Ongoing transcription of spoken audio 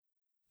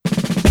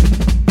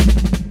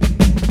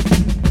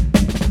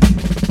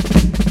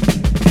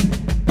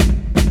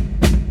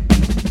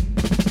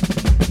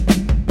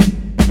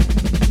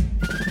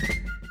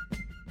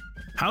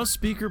House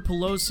Speaker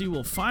Pelosi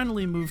will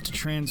finally move to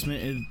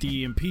transmit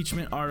the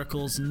impeachment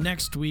articles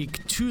next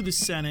week to the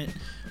Senate.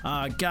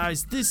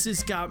 Guys, this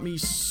has got me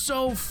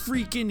so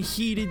freaking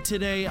heated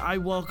today. I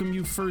welcome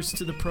you first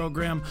to the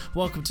program.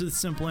 Welcome to the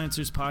Simple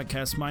Answers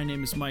podcast. My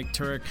name is Mike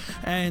Turek,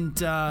 and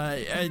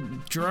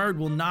Gerard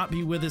will not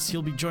be with us.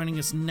 He'll be joining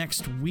us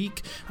next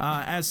week.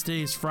 As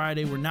today is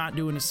Friday, we're not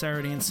doing a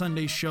Saturday and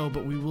Sunday show,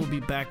 but we will be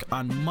back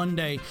on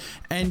Monday.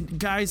 And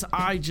guys,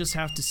 I just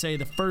have to say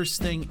the first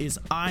thing is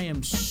I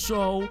am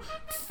so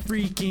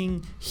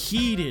freaking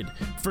heated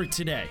for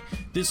today.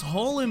 This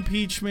whole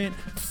impeachment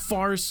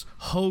farce,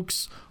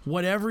 hoax,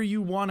 whatever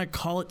you want to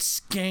call it,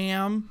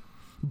 scam,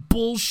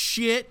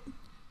 bullshit.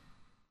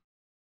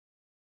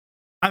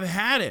 I've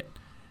had it.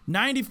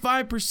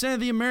 95% of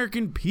the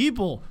American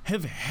people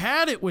have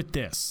had it with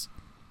this.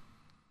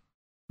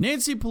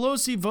 Nancy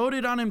Pelosi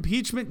voted on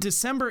impeachment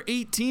December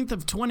 18th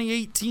of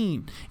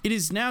 2018. It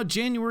is now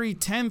January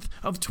 10th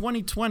of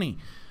 2020.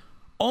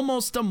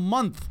 Almost a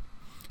month.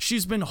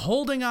 She's been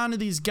holding on to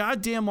these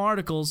goddamn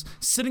articles,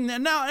 sitting there.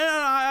 Now,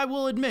 I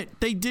will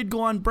admit, they did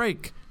go on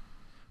break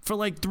for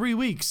like 3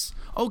 weeks.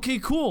 Okay,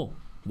 cool.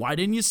 Why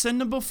didn't you send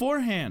them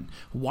beforehand?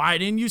 Why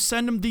didn't you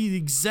send them the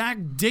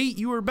exact date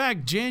you were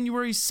back,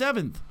 January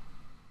 7th?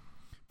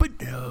 But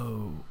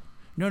no.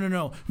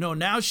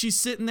 Now she's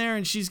sitting there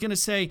and she's going to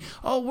say,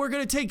 oh, we're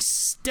going to take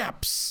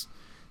steps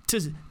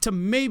to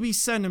maybe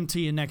send them to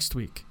you next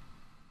week.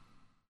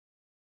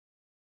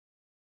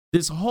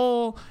 This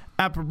whole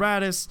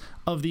apparatus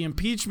of the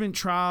impeachment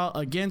trial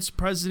against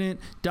President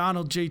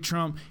Donald J.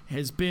 Trump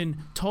has been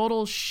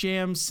total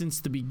sham since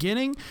the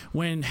beginning,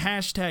 when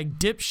hashtag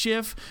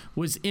dipshift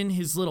was in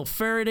his little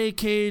Faraday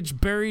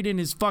cage, buried in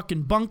his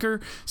fucking bunker,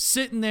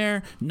 sitting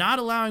there, not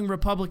allowing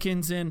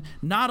Republicans in,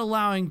 not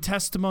allowing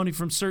testimony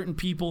from certain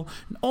people,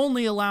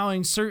 only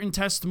allowing certain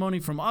testimony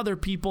from other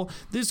people.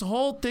 This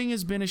whole thing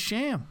has been a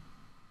sham.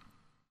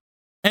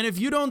 And if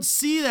you don't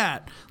see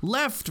that,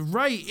 left,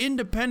 right,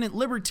 independent,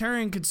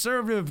 libertarian,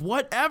 conservative,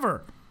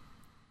 whatever,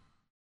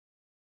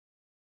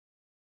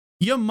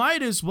 you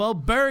might as well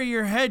bury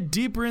your head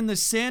deeper in the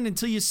sand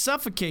until you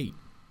suffocate.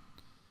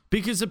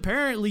 Because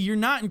apparently you're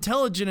not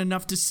intelligent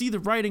enough to see the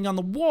writing on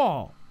the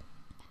wall.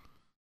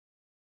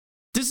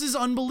 This is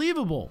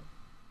unbelievable.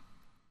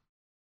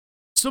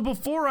 So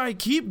before I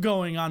keep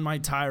going on my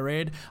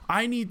tirade,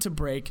 I need to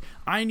break.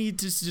 I need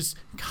to just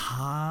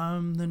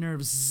calm the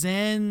nerves,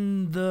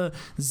 zen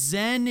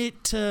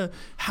it to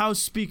House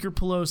Speaker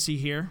Pelosi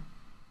here.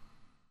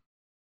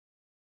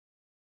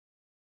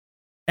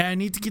 And I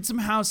need to get some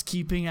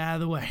housekeeping out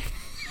of the way.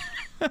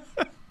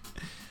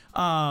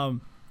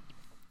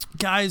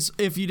 Guys,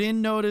 if you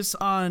didn't notice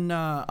on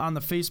the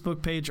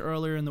Facebook page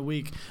earlier in the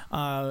week,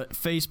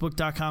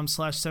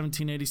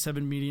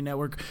 facebook.com/1787 Media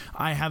Network,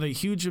 I have a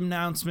huge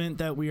announcement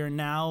that we are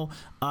now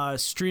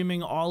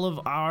streaming all of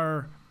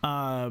our,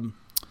 I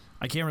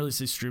can't really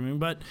say streaming,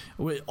 but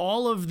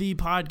all of the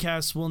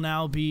podcasts will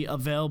now be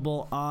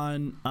available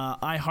on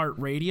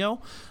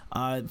iHeartRadio.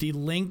 The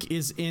link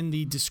is in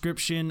the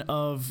description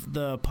of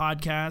the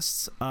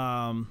podcasts.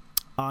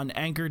 On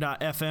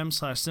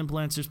anchor.fm/Simple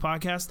Answers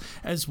Podcast,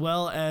 as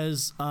well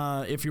as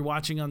if you're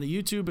watching on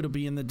the YouTube, it'll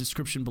be in the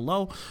description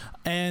below.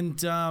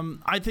 And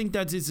I think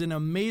that is an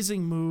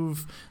amazing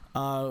move.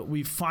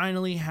 We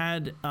finally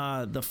had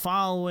the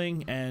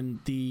following and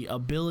the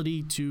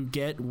ability to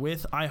get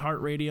with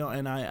iHeartRadio,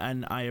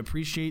 and I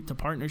appreciate the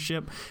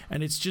partnership.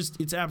 And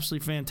it's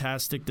absolutely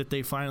fantastic that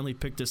they finally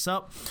picked us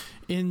up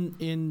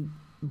in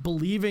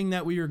believing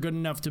that we are good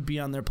enough to be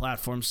on their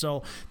platform.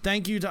 So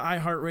thank you to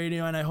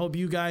iHeartRadio, and I hope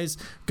you guys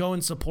go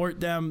and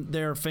support them.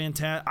 They're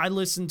fantastic. I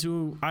listen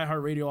to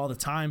iHeartRadio all the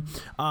time.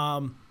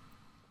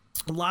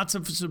 Lots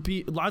of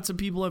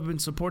people have been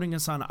supporting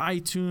us on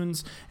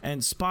iTunes and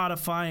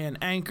Spotify and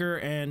Anchor,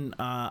 and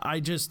I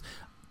just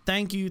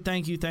thank you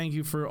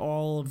for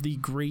all of the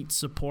great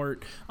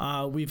support.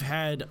 We've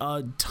had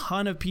a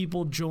ton of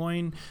people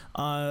join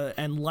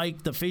and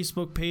like the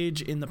Facebook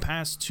page in the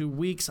past 2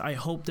 weeks. I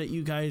hope that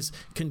you guys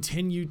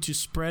continue to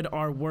spread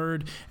our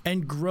word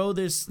and grow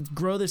this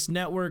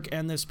network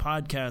and this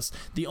podcast.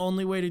 The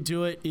only way to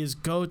do it is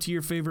go to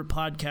your favorite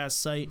podcast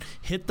site,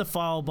 hit the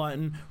follow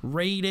button,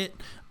 rate it,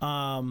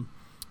 tell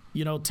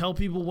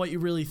people what you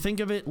really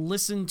think of it.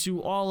 Listen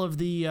to all of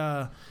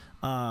the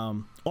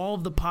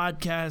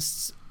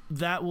podcasts.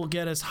 That will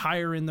get us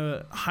higher in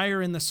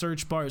the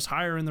search bars,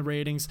 higher in the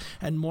ratings,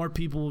 and more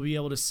people will be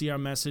able to see our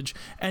message.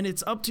 And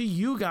it's up to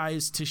you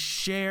guys to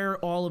share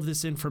all of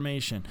this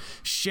information.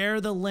 Share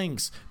the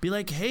links. Be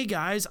like, hey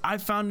guys, I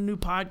found a new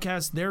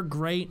podcast. They're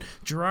great.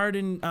 Gerard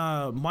and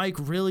Mike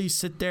really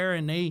sit there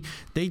and they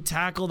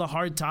tackle the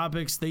hard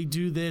topics. They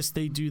do this,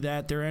 they do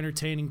that. They're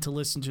entertaining to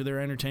listen to. They're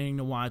entertaining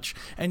to watch.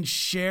 And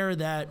share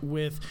that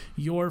with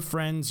your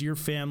friends, your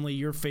family,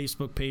 your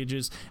Facebook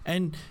pages.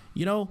 And,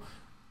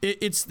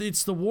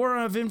 it's the war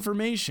of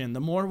information. The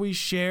more we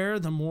share,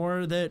 the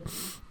more that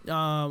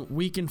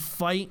we can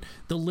fight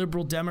the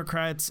liberal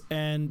Democrats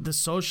and the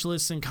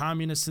socialists and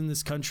communists in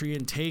this country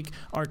and take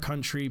our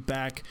country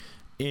back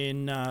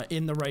in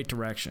the right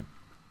direction.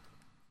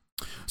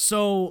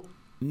 So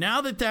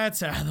now that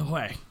that's out of the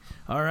way,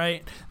 all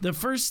right, the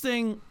first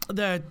thing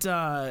that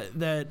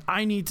that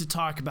I need to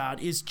talk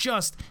about is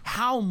just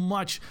how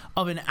much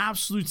of an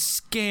absolute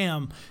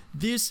scam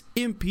this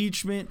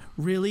impeachment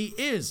really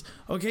is.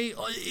 Okay,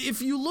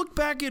 if you look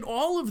back at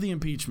all of the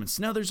impeachments,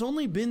 now there's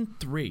only been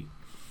 3.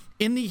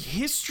 In the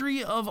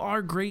history of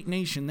our great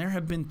nation, there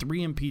have been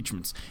 3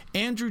 impeachments: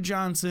 Andrew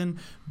Johnson,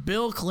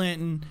 Bill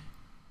Clinton,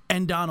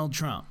 and Donald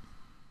Trump.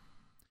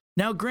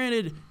 Now,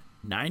 granted,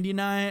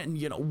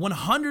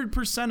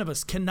 100% of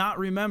us cannot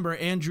remember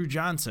Andrew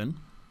Johnson,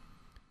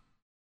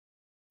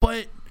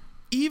 but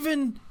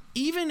even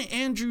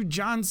Andrew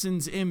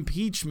Johnson's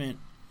impeachment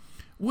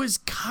was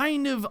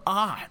kind of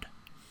odd.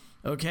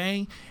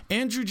 Okay,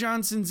 Andrew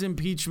Johnson's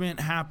impeachment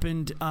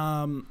happened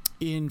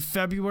in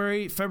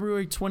February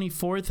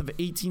 24th of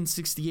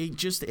 1868,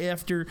 just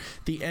after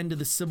the end of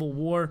the Civil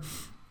War.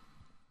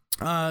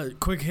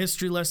 Quick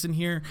history lesson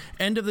here.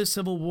 End of the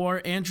Civil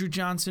War, Andrew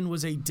Johnson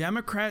was a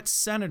Democrat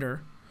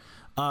senator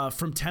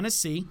from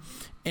Tennessee,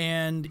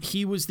 and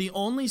he was the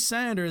only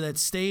senator that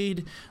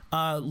stayed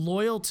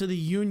loyal to the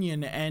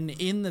Union and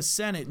in the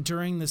Senate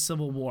during the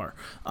Civil War.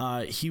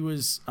 He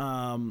was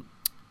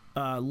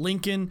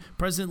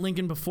President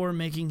Lincoln, before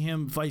making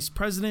him vice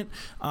president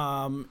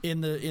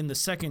in the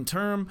second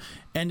term,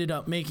 ended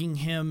up making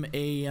him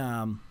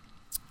a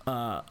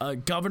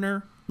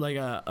governor, like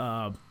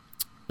a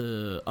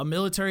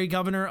military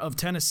governor of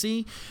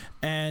Tennessee,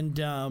 and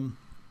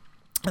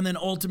then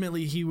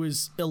ultimately he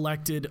was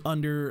elected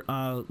under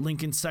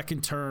Lincoln's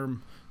second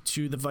term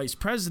to the vice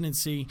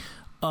presidency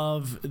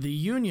of the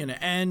Union.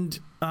 And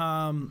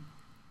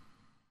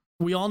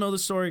we all know the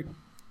story.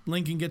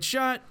 Lincoln gets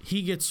shot,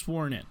 he gets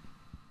sworn in.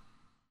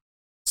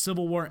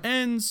 Civil War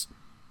ends,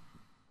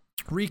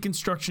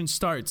 Reconstruction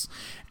starts.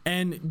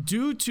 And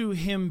due to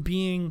him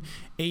being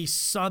a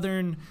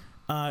Southern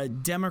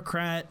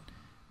Democrat,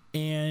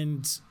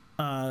 and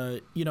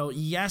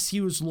yes, he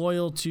was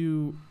loyal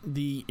to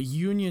the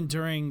Union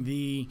during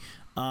the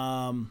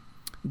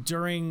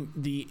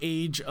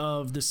age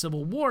of the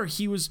Civil War,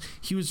 he was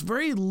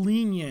very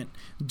lenient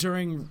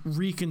during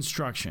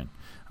Reconstruction.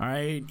 All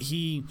right,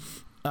 he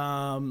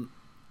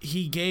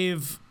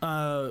gave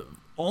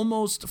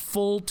almost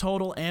full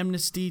total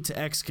amnesty to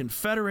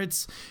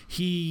ex-Confederates.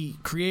 He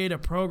created a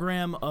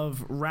program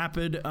of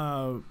rapid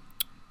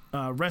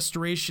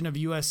restoration of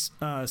U.S.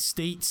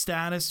 State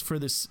status for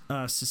the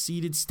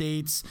seceded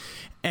states,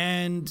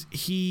 and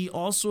he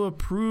also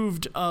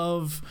approved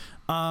of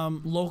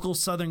local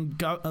Southern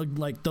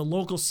the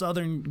local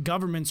Southern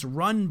governments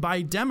run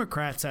by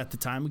Democrats at the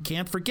time. We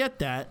can't forget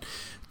that,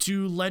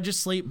 to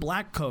legislate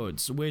black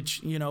codes,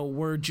 which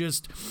were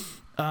just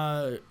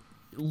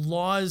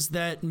laws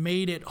that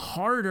made it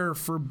harder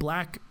for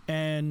black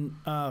and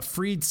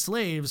freed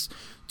slaves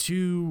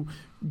to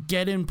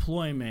get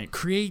employment,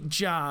 create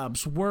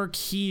jobs, work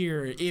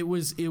here. It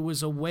was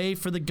a way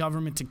for the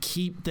government to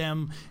keep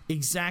them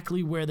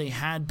exactly where they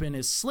had been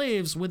as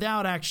slaves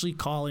without actually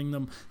calling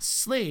them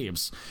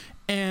slaves.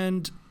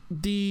 And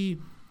the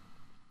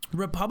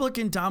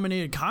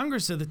Republican-dominated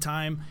Congress at the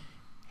time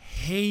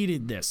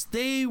hated this.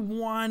 They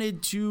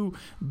wanted to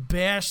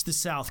bash the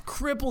South,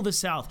 cripple the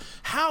South.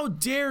 How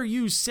dare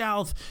you,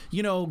 South,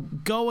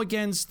 go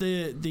against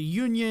the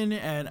Union?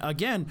 And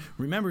again,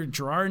 remember,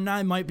 Gerard and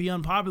I might be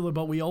unpopular,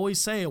 but we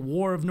always say a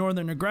war of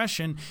northern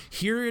aggression.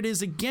 Here it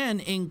is again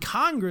in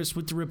Congress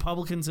with the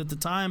Republicans at the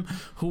time,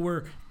 who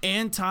were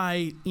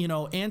anti-slave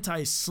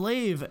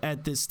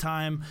at this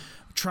time,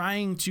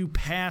 trying to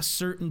pass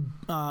certain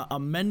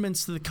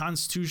amendments to the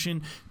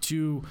Constitution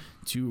to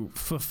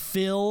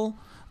fulfill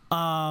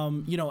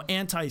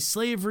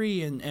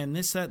anti-slavery and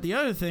this, that, the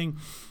other thing.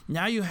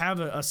 Now you have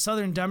a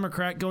Southern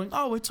Democrat going,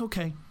 oh, it's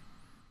okay.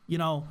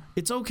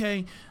 It's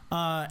okay.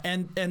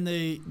 And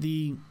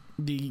the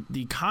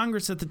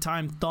Congress at the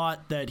time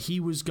thought that he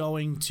was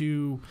going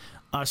to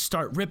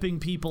start ripping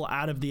people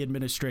out of the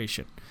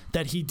administration,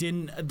 that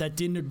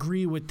didn't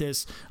agree with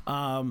this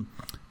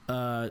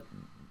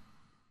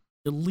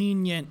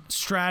lenient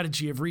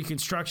strategy of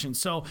Reconstruction.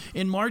 So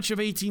in March of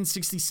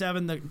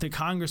 1867, the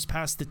Congress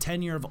passed the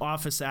Tenure of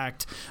Office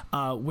Act,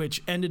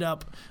 which ended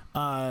up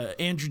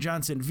Andrew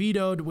Johnson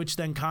vetoed, which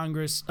then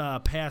Congress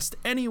passed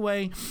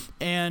anyway.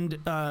 And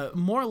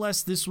more or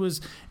less, this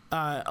was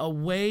a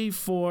way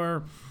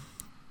for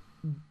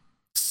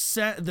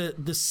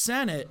the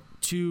Senate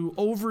to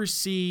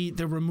oversee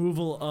the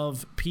removal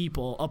of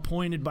people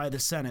appointed by the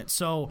Senate.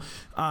 So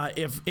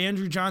if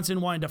Andrew Johnson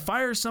wanted to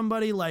fire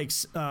somebody, like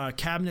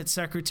cabinet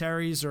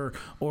secretaries or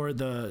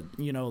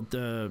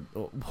the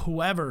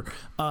whoever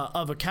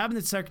of a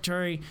cabinet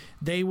secretary,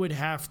 he would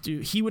have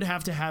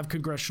to have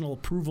congressional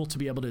approval to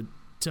be able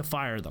to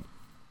fire them.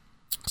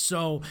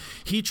 So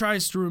he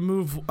tries to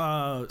remove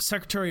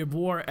Secretary of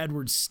War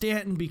Edward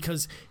Stanton,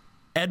 because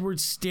Edward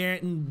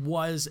Stanton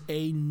was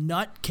a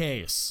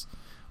nutcase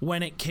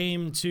when it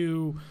came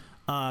to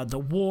the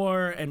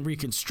war and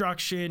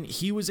Reconstruction.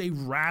 He was a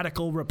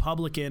radical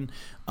Republican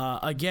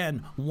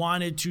again,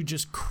 wanted to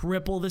just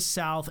cripple the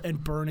South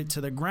and burn it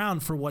to the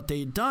ground for what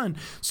they'd done.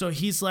 So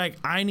he's like,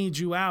 I need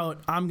you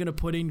out. I'm going to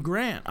put in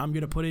Grant. I'm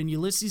going to put in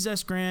Ulysses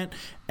S. Grant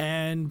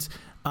and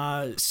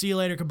see you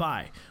later,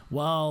 goodbye.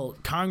 Well,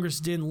 Congress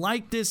didn't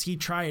like this. He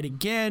tried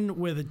again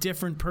with a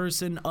different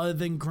person other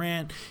than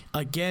Grant.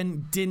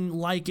 Again, didn't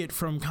like it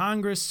from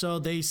Congress, so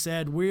they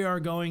said, we are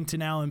going to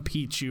now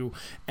impeach you.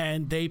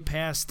 And they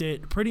passed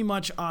it pretty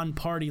much on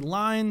party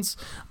lines.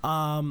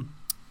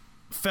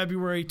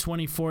 February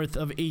 24th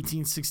of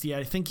 1868.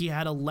 I think he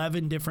had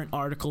 11 different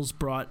articles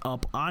brought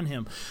up on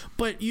him.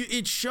 But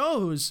it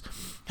shows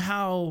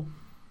how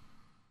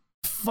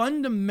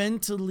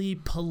fundamentally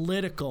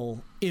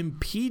political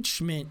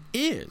impeachment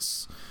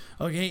is.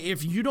 Okay,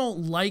 if you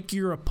don't like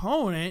your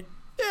opponent,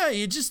 yeah,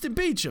 you just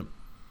impeach him.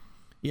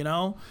 You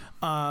know,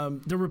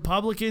 the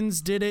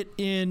Republicans did it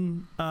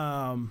in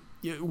now.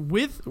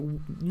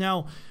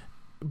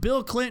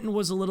 Bill Clinton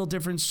was a little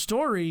different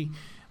story.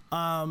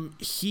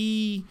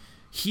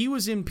 He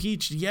was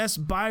impeached, yes,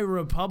 by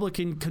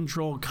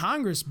Republican-controlled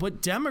Congress,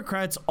 but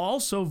Democrats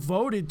also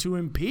voted to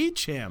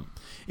impeach him.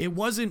 It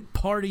wasn't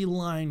party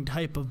line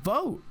type of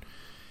vote.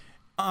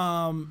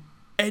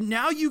 And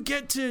now you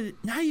get to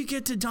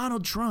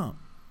Donald Trump,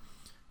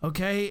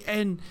 okay?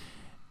 And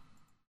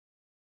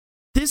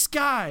this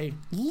guy,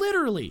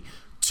 literally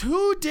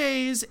 2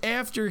 days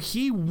after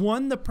he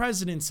won the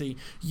presidency,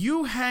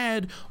 you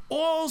had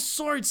all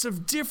sorts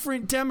of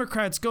different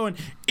Democrats going,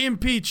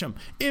 impeach him,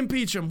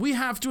 we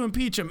have to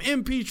impeach him,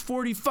 impeach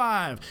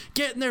 45,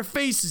 get in their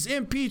faces,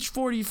 impeach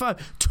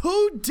 45.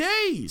 2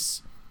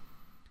 days.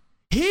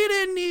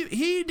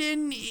 He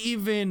didn't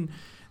even,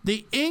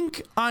 the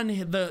ink on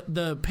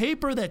the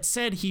paper that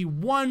said he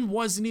won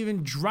wasn't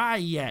even dry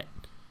yet.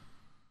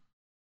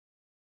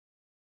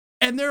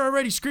 And they're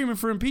already screaming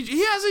for impeachment.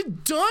 He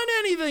hasn't done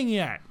anything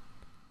yet.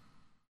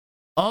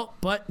 Oh,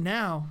 but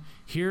now,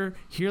 here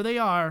they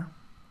are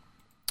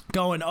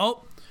going,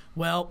 oh,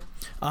 well,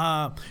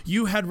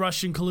 you had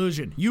Russian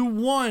collusion. You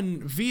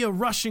won via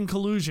Russian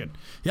collusion.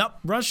 Yep,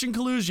 Russian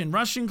collusion.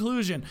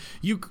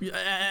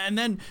 And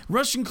then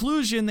Russian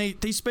collusion,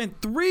 they spent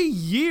 3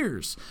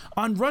 yees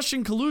on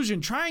Russian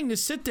collusion trying to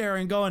sit there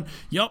and going,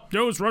 yep,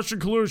 there was Russian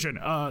collusion.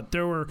 We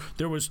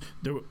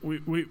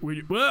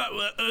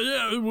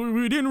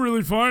didn't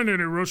really find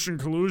any Russian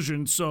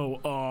collusion.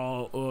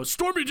 So,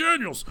 Stormy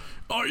Daniels,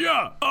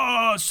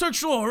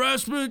 sexual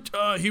harassment.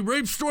 He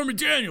raped Stormy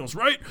Daniels,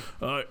 right?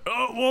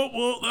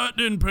 Well, that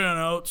didn't pan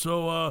out.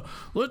 So,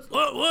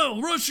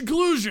 Russian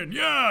collusion.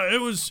 Yeah,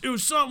 it was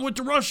something with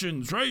the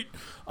Russians, right?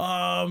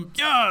 And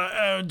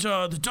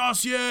the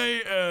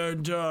dossier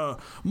and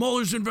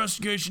Mueller's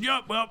investigation.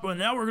 Yep. Well,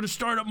 now we're going to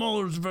start up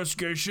Mueller's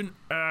investigation.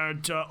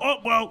 And 2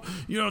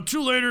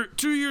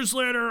 years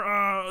later,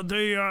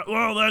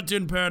 that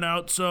didn't pan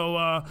out.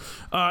 So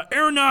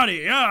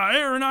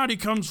Aronati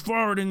comes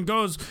forward and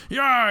goes,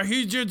 yeah,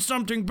 he did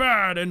something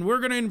bad, and we're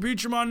going to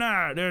impeach him on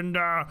that. And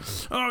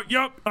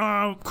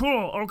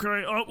cool,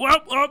 okay.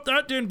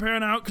 That didn't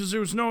pan out because there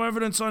was no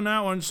evidence on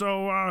that one.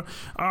 So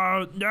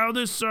now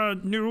this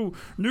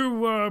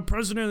new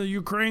president of the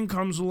Ukraine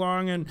comes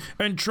along, and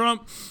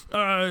Trump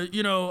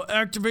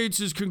activates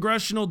his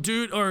congressional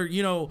duty, or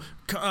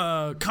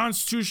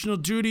constitutional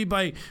duty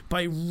by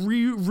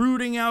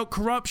rooting out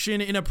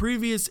corruption in a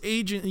previous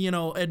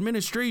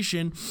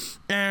administration,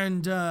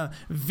 and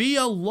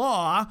via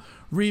law,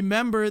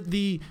 remember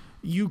the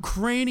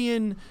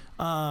Ukrainian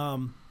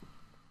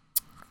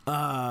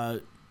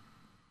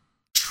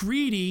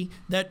treaty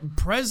that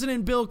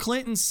President Bill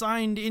Clinton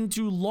signed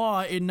into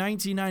law in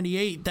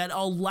 1998 that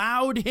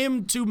allowed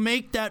him to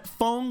make that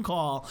phone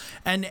call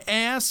and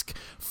ask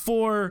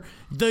for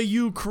the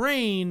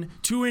Ukraine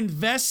to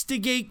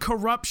investigate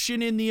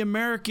corruption in the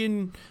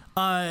American,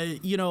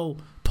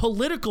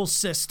 political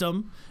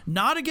system,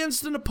 not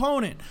against an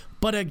opponent,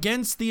 but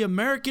against the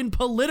American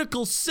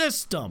political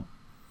system.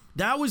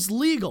 That was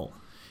legal.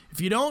 If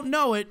you don't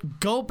know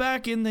it, go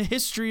back in the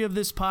history of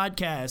this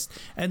podcast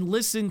and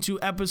listen to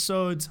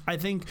episodes, I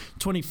think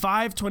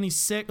 25,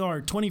 26,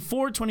 or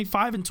 24,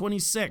 25, and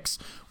 26.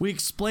 We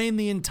explain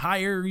the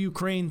entire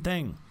Ukraine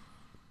thing.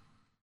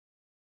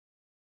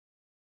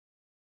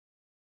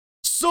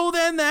 So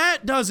then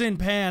that doesn't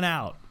pan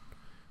out.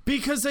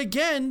 Because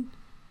again,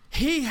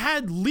 he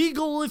had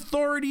legal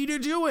authority to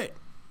do it.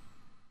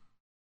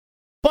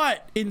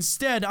 But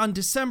instead, on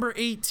December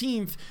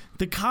 18th,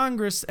 the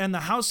Congress and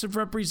the House of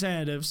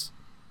Representatives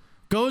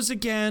goes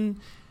again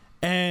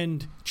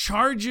and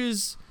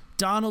charges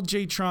Donald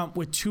J. Trump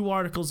with 2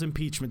 articles of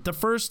impeachment. The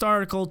first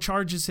article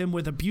charges him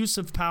with abuse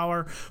of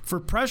power for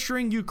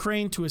pressuring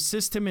Ukraine to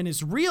assist him in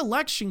his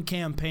re-election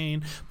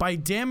campaign by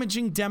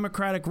damaging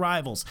Democratic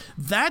rivals.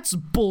 That's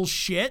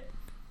bullshit.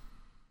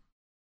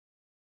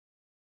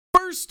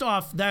 First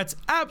off, that's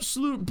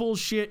absolute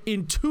bullshit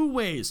in 2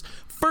 ways.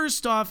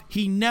 First off,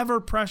 he never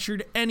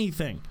pressured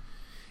anything.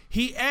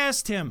 He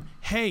asked him,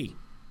 hey,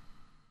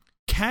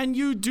 can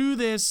you do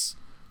this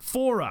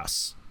for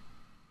us?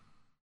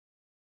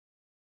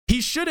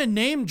 He should have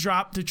name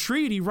dropped the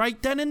treaty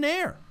right then and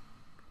there.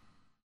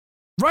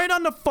 Right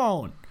on the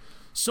phone.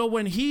 So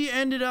when he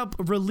ended up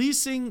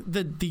releasing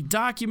the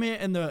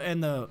document and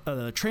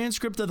the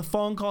transcript of the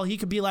phone call, he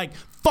could be like,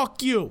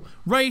 fuck you,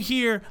 right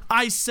here,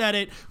 I said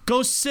it,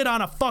 go sit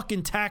on a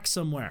fucking tack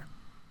somewhere.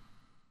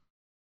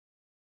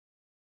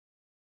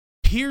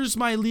 Here's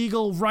my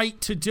legal right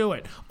to do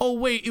it. Oh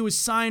wait, it was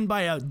signed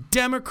by a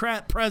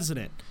Democrat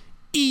president.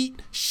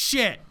 Eat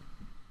shit.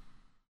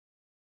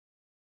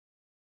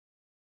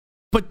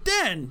 But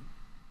then,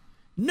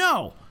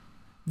 no.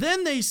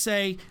 Then they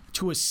say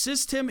to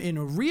assist him in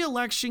a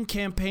re-election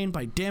campaign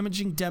by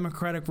damaging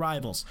Democratic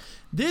rivals.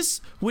 This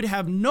would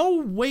have no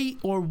weight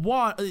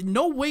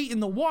in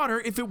the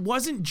water if it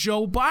wasn't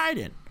Joe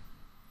Biden.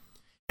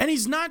 And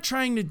he's not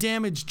trying to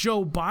damage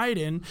Joe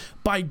Biden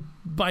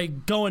by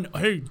going,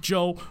 hey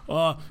Joe,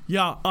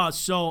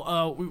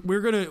 so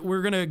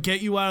we're gonna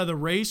get you out of the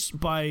race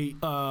by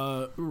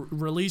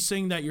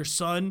releasing that your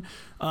son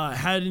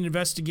had an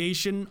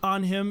investigation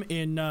on him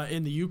in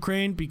the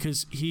Ukraine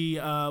because he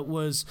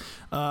was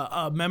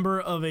a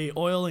member of a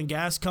oil and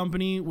gas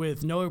company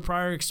with no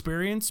prior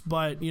experience,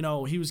 but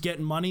he was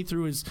getting money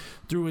through his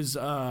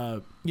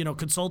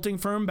consulting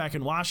firm back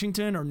in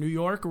Washington or New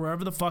York or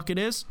wherever the fuck it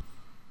is.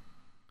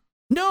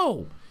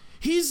 No,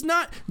 he's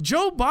not.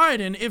 Joe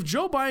Biden, if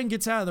Joe Biden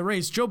gets out of the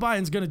race, Joe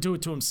Biden's going to do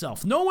it to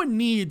himself. No one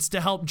needs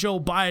to help Joe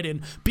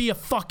Biden be a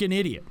fucking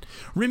idiot.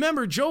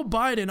 Remember, Joe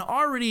Biden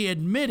already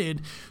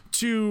admitted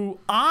to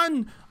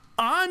on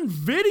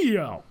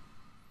video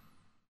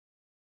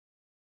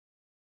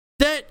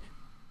that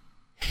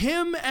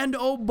him and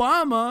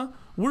Obama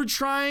were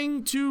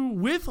trying to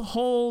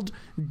withhold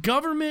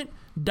government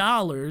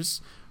dollars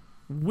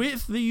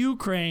with the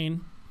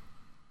Ukraine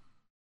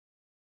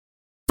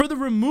for the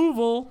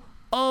removal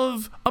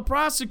of a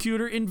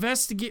prosecutor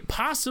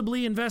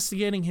possibly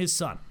investigating his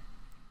son.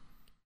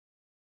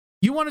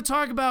 You want to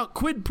talk about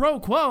quid pro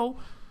quo?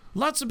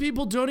 Lots of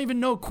people don't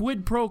even know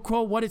quid pro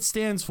quo, what it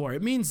stands for.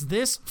 It means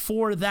this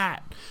for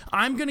that.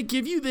 I'm going to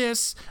give you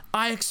this.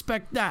 I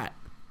expect that.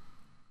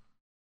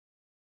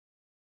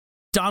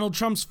 Donald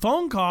Trump's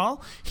phone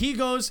call, he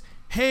goes,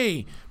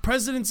 hey,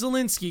 President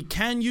Zelensky,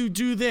 can you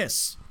do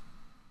this?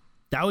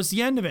 That was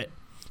the end of it.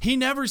 He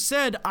never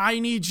said, I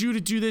need you to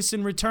do this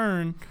in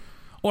return,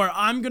 or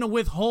I'm going to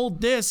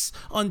withhold this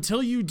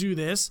until you do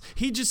this.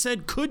 He just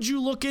said, could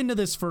you look into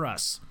this for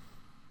us?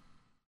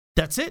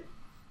 That's it.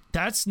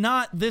 That's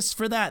not this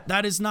for that.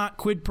 That is not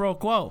quid pro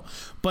quo.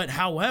 But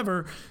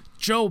however,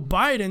 Joe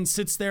Biden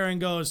sits there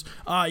and goes,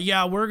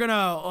 we're going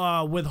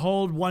to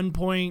withhold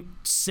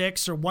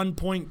 1.6 or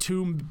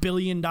 $1.2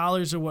 billion or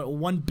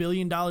 $1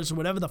 billion or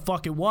whatever the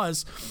fuck it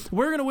was.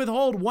 We're going to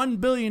withhold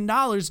 $1 billion.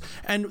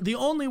 And the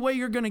only way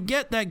you're going to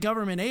get that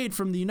government aid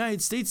from the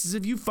United States is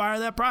if you fire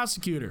that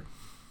prosecutor.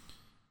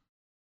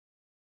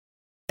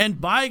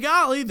 And by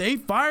golly, they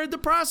fired the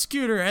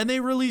prosecutor and they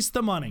released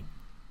the money.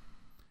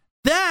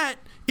 That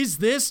is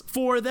this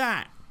for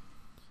that.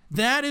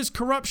 That is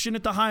corruption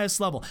at the highest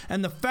level.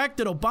 And the fact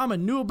that Obama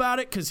knew about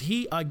it because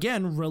he,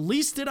 again,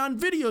 released it on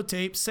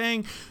videotape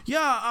saying,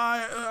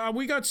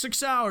 we got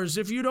 6 hours.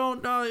 If you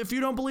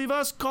don't believe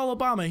us, call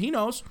Obama. He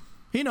knows.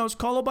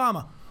 Call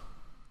Obama.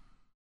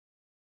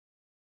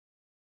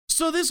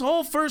 So this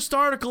whole first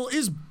article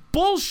is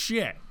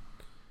bullshit.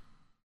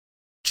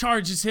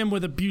 Charges him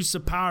with abuse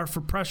of power for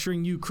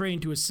pressuring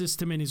Ukraine to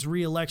assist him in his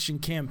re-election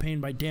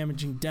campaign by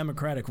damaging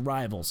Democratic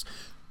rivals.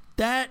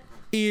 That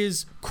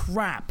is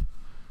crap.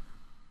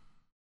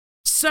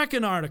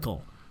 Second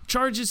article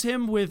charges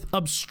him with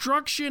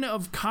obstruction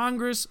of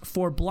Congress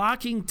for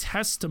blocking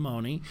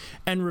testimony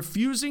and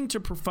refusing to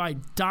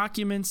provide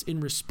documents in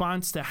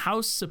response to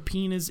House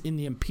subpoenas in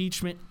the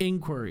impeachment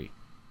inquiry.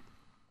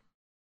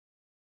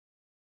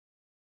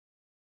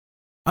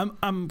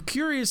 I'm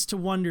curious to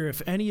wonder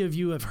if any of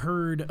you have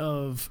heard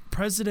of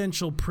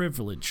presidential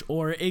privilege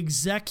or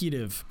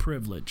executive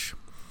privilege.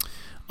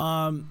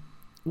 When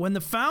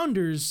the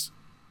founders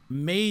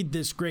made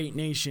this great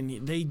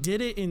nation, they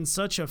did it in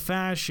such a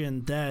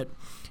fashion that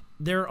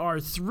there are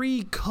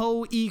 3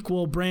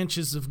 co-equal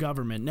branches of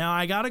government. Now,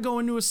 I got to go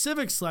into a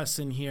civics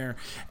lesson here.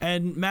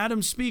 And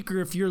Madam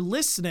Speaker, if you're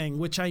listening,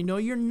 which I know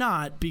you're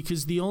not,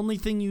 because the only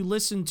thing you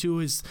listen to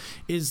is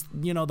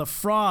the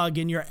frog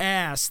in your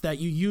ass that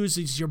you use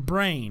as your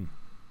brain.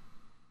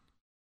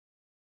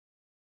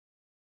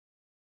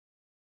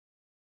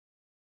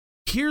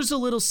 Here's a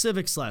little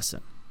civics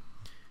lesson.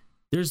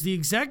 There's the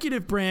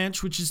executive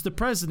branch, which is the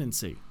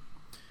presidency.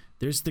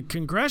 There's the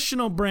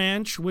congressional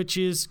branch, which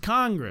is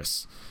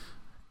Congress,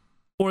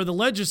 or the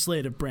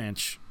legislative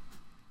branch.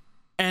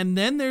 And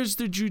then there's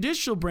the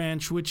judicial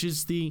branch, which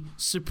is the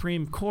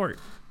Supreme Court.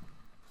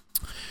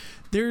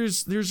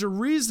 There's a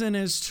reason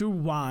as to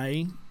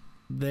why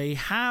they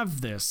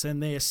have this,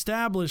 and they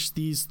established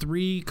these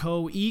 3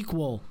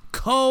 co-equal.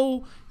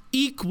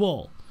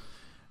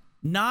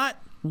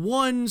 Not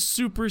one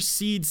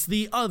supersedes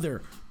the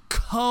other.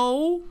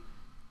 Co-equal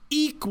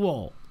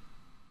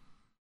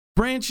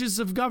branches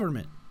of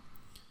government.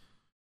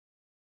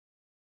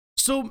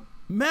 So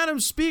Madam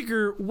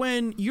Speaker,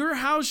 when your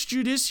House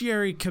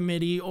Judiciary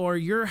Committee or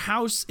your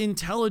House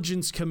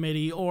Intelligence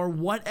Committee or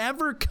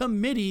whatever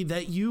committee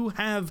that you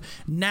have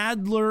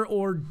Nadler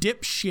or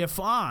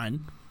Dipschiff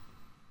on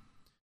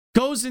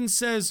goes and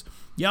says,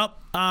 yep,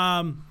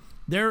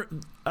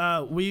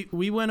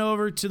 we went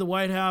over to the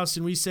White House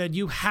and we said,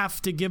 you have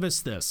to give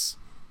us this.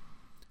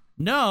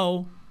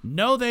 No,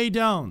 they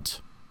don't.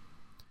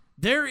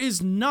 There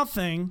is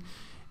nothing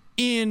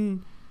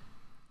in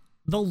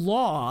the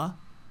law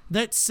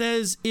that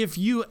says if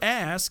you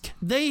ask,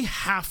 they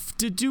have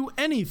to do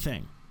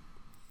anything.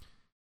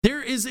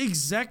 There is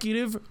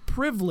executive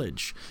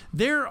privilege.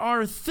 There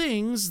are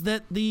things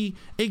that the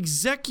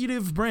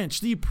executive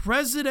branch, the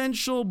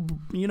presidential,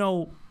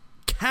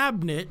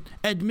 cabinet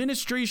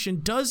administration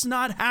does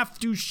not have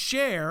to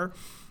share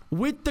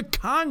with the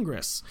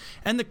Congress.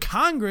 And the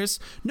Congress,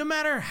 no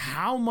matter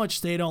how much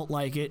they don't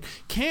like it,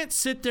 can't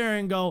sit there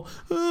and go,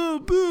 oh,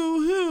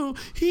 boo-hoo,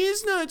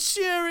 he's not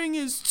sharing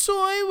his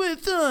toy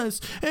with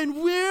us,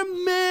 and we're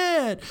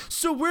mad,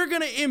 so we're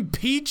going to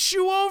impeach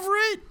you over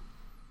it?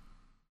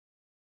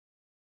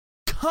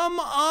 Come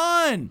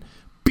on,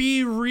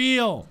 be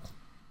real.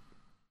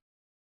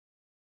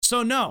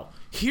 So no,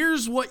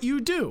 here's what you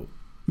do,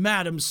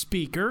 Madam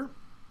Speaker.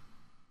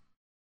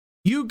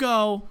 You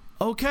go,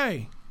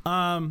 okay,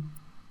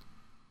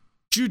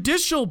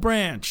 judicial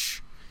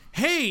branch,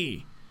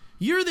 hey,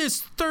 you're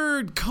this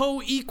third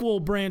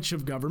co-equal branch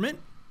of government.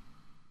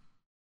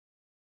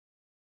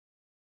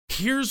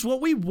 Here's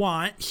what we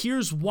want.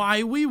 Here's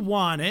why we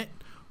want it.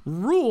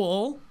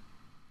 Rule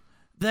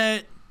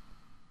that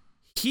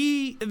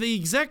the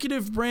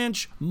executive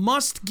branch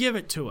must give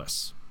it to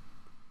us.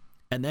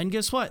 And then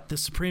guess what? The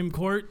Supreme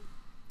Court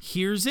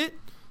hears it,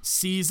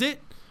 sees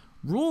it,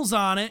 rules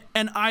on it,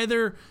 and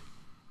either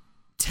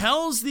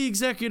tells the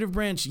executive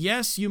branch,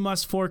 yes, you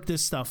must fork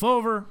this stuff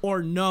over,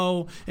 or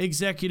no,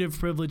 executive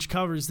privilege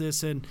covers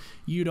this and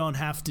you don't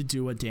have to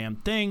do a damn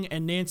thing.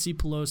 And Nancy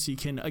Pelosi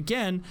can,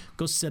 again,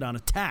 go sit on a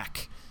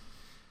tack.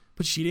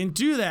 But she didn't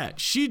do that.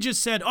 She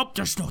just said, oh,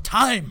 there's no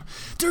time.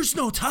 There's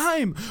no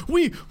time.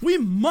 We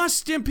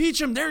must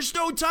impeach him. There's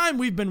no time.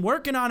 We've been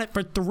working on it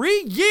for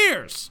 3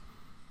 years.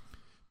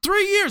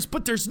 3 years,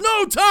 but there's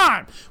no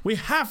time. We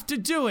have to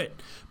do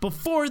it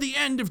before the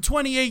end of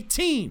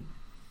 2018.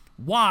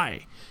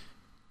 Why?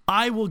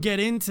 I will get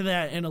into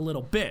that in a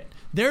little bit.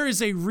 There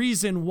is a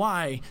reason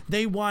why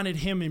they wanted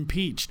him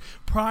impeached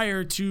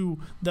prior to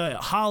the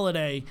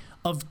holiday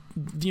of,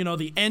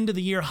 the end of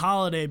the year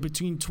holiday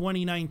between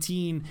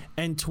 2019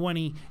 and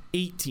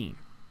 2018.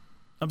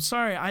 I'm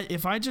sorry,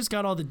 if I just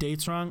got all the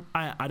dates wrong,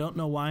 I don't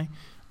know why.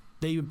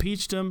 They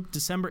impeached him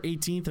December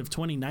 18th of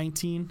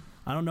 2019.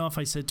 I don't know if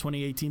I said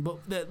 2018, but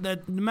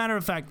that matter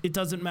of fact, it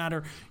doesn't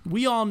matter.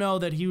 We all know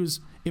that he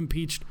was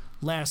impeached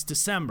last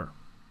December.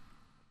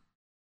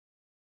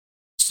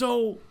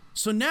 So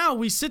now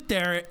we sit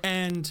there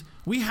and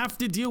we have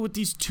to deal with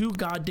these 2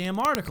 goddamn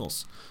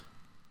articles.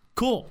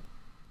 Cool.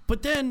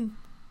 But then,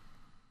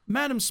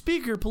 Madam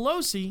Speaker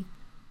Pelosi,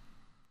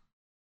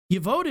 you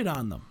voted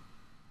on them.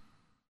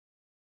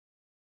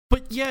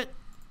 But yet,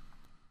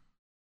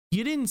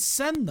 you didn't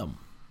send them.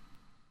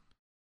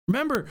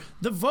 Remember,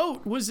 the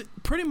vote was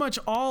pretty much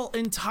all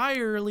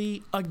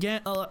entirely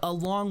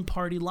along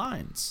party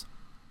lines.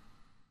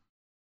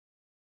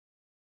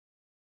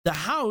 The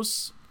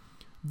House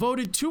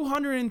voted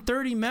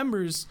 230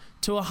 members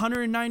to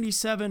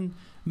 197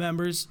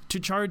 members to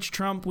charge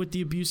Trump with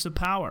the abuse of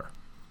power,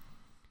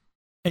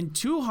 and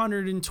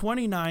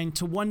 229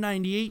 to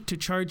 198 to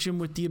charge him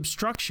with the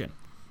obstruction.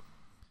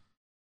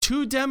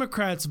 2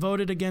 Democrats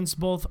voted against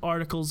both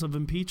articles of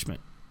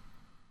impeachment,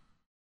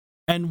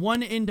 and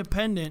 1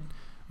 independent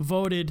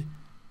voted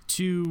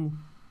to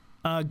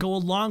go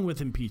along with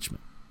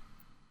impeachment.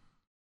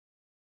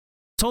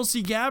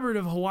 Tulsi Gabbard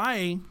of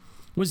Hawaii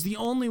was the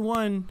only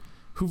one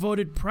who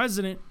voted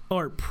present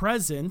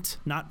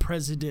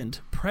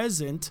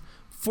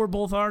for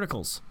both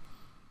articles.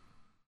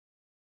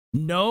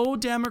 No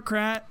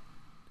Democrat,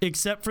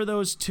 except for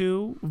those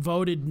 2,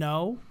 voted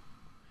no,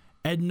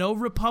 and no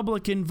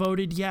Republican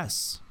voted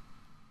yes.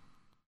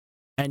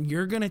 And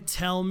you're going to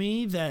tell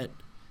me that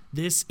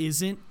this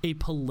isn't a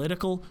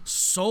political,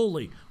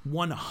 solely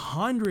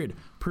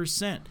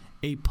 100%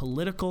 a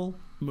political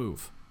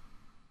move.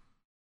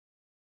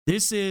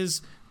 This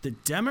is the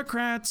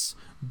Democrats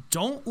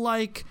don't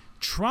like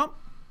Trump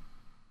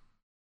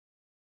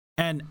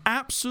and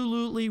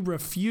absolutely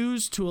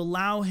refuse to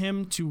allow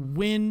him to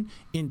win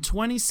in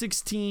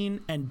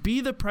 2016 and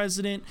be the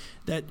president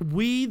that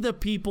we, the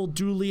people,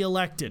 duly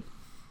elected.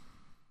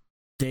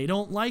 They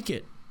don't like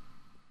it.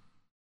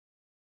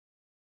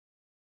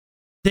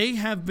 They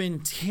have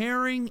been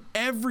tearing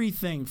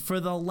everything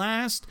for the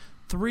last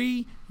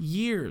 3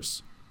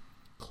 years,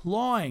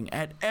 clawing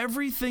at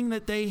everything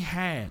that they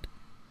had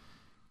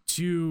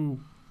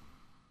to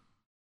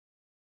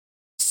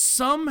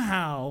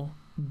somehow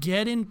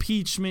get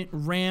impeachment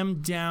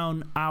rammed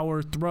down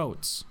our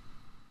throats.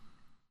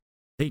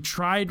 They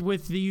tried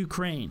with the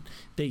Ukraine.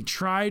 They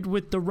tried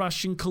with the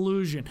Russian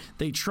collusion.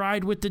 They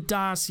tried with the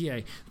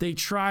dossier. They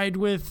tried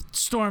with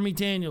Stormy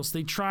Daniels.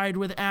 They tried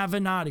with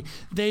Avenatti.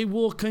 They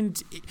will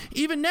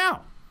even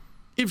now.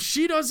 If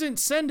she doesn't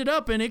send it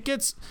up and it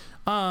gets,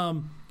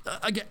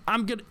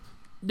 again,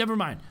 never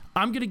mind.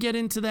 I'm gonna get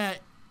into that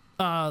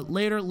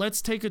later.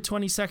 Let's take a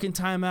 20-second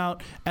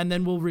timeout and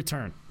then we'll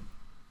return.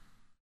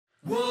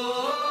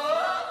 Whoa.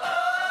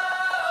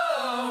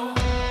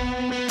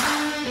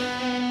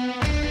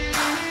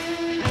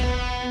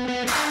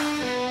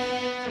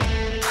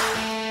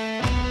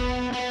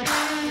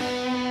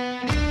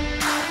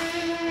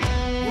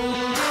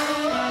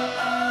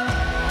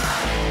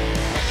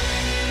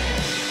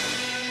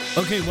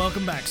 Okay,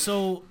 welcome back.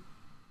 So,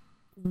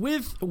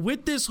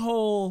 with this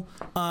whole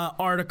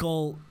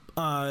article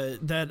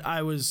that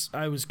I was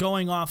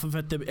going off of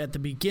at the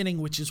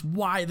beginning, which is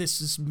why this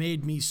has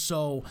made me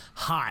so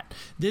hot.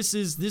 This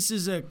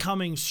is a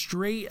coming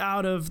straight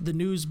out of the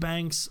news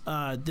banks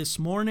this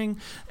morning,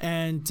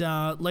 and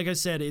like I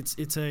said,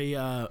 it's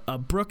a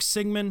Brooke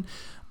Sigmund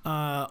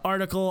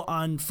article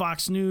on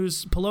Fox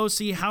News.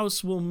 Pelosi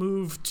House will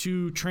move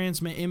to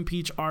transmit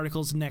impeach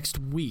articles next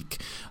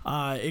week.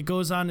 It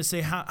goes on to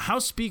say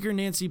House Speaker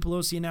Nancy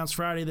Pelosi announced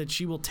Friday that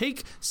she will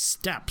take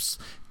steps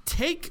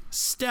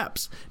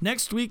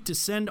next week to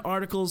send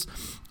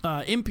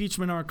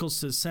impeachment articles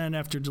to the Senate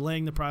after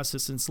delaying the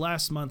process since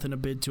last month in a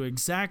bid to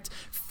exact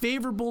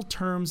favorable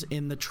terms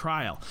in the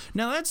trial.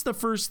 Now, that's the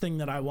first thing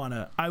that I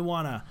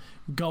wanna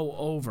go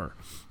over.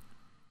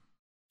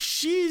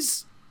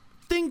 She's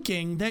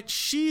thinking that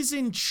she's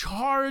in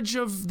charge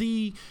of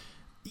the...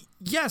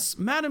 Yes,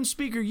 Madam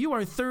Speaker, you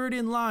are third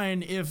in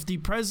line if the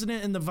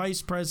president and the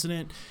vice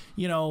president,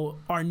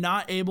 are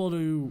not able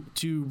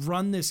to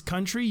run this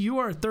country. You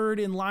are third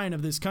in line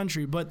of this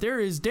country, but there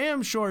is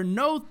damn sure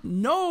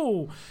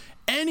no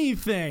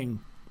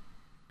anything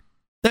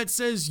that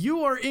says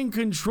you are in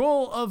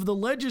control of the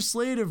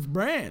legislative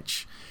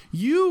branch.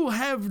 You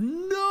have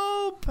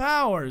no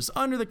powers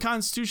under the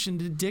Constitution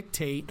to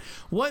dictate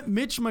what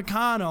Mitch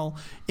McConnell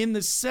in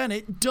the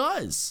Senate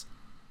does.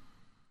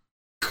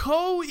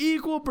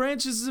 Co-equal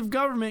branches of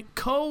government,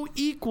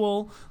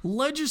 co-equal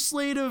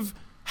legislative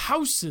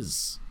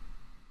houses.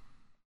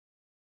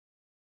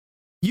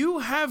 You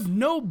have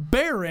no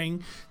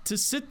bearing to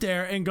sit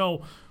there and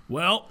go,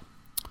 well,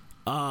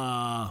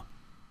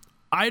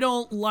 I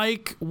don't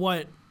like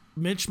what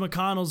Mitch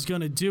McConnell's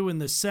going to do in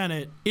the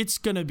Senate. It's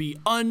going to be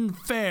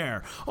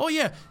unfair. Oh,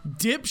 yeah,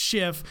 Dip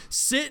Schiff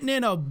sitting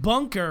in a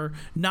bunker,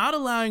 not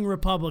allowing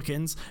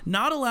Republicans,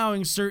 not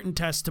allowing certain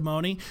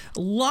testimony,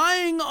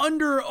 lying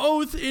under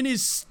oath in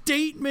his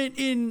statement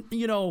in,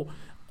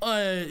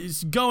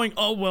 going,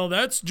 oh, well,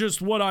 that's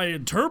just what I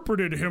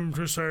interpreted him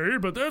to say,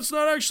 but that's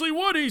not actually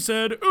what he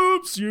said.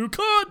 Oops, you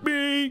caught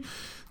me.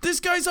 This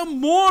guy's a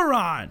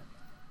moron.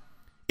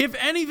 If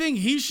anything,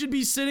 he should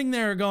be sitting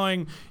there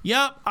going,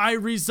 yep, I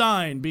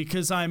resign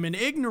because I'm an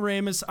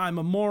ignoramus, I'm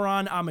a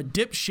moron, I'm a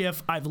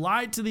dipshit, I've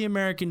lied to the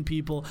American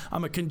people,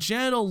 I'm a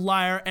congenital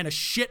liar and a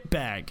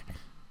shitbag.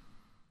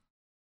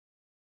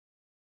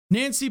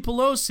 Nancy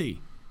Pelosi,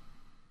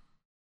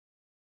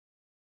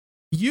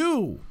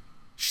 you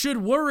should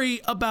worry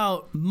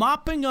about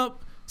mopping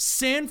up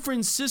San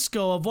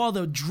Francisco of all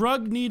the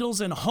drug needles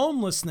and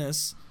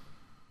homelessness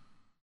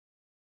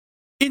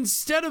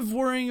instead of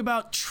worrying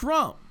about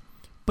Trump.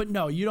 But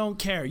no, you don't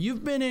care.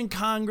 You've been in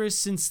Congress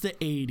since the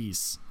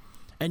 80s.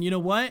 And you know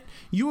what?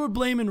 You were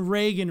blaming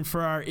Reagan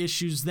for our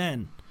issues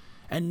then.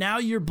 And now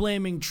you're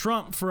blaming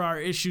Trump for our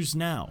issues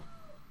now.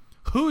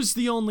 Who's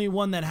the only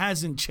one that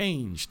hasn't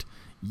changed?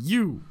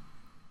 You.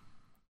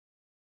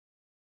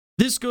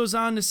 This goes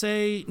on to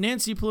say,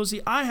 Nancy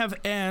Pelosi, I have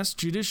asked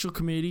Judicial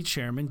Committee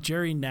Chairman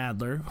Jerry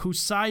Nadler, who,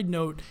 side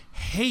note,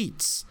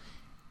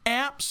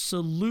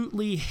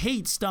 absolutely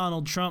hates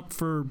Donald Trump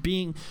for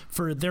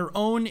their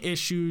own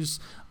issues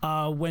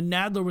when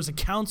Nadler was a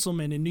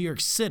councilman in New York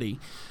City,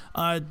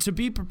 to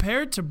be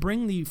prepared to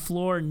bring the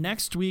floor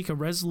next week a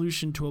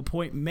resolution to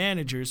appoint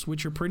managers,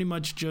 which are pretty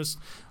much just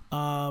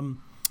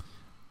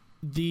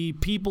the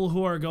people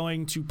who are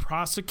going to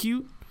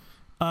prosecute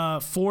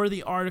for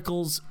the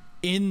articles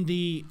in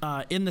the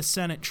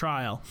Senate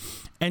trial,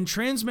 and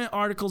transmit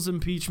articles of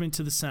impeachment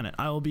to the Senate.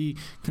 I will be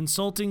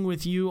consulting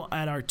with you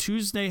at our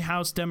Tuesday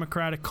House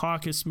Democratic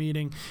Caucus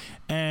meeting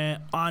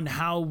on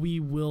how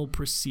we will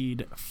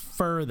proceed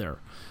further.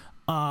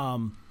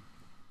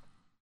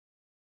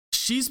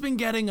 She's been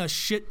getting a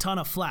shit ton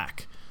of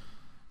flack.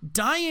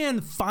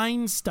 Dianne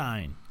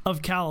Feinstein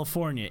of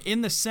California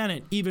in the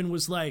Senate even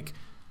was like,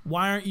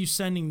 why aren't you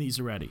sending these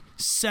already?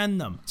 Send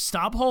them.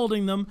 Stop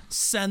holding them.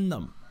 Send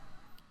them.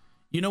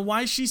 You know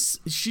why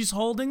she's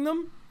holding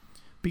them?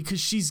 Because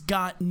she's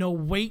got no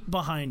weight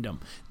behind them.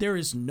 There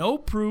is no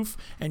proof,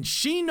 and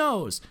she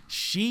knows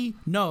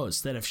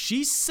that if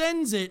she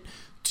sends it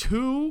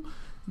to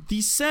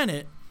the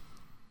Senate,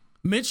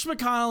 Mitch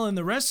McConnell and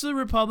the rest of the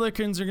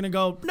Republicans are going to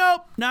go,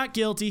 nope, not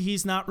guilty,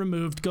 he's not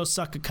removed, go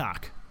suck a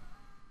cock.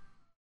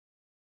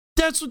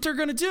 That's what they're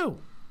going to do.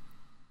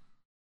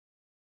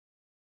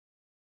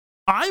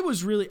 I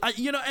was really,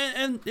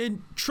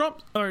 and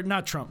Trump, or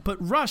not Trump, but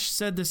Rush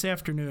said this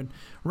afternoon,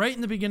 right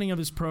in the beginning of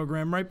his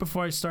program, right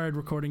before I started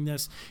recording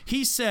this,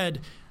 he said,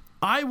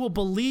 I will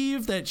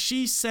believe that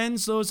she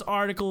sends those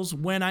articles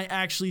when I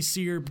actually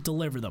see her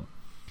deliver them.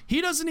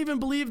 He doesn't even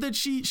believe that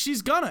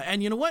she's gonna.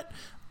 And you know what?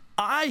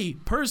 I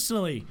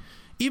personally,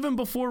 even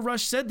before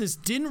Rush said this,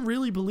 didn't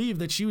really believe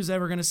that she was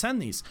ever going to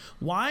send these.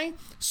 Why?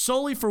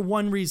 Solely for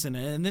one reason,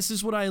 and this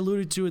is what I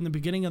alluded to in the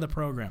beginning of the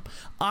program.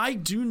 I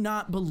do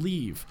not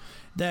believe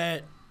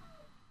that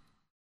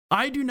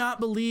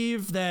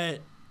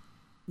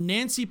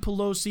Nancy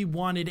Pelosi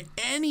wanted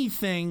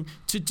anything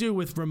to do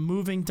with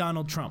removing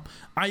Donald Trump.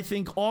 I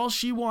think all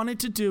she wanted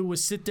to do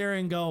was sit there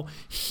and go,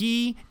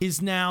 he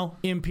is now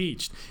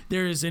impeached.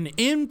 There is an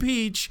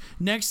impeach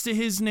next to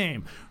his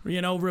name.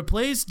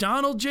 Replace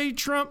Donald J.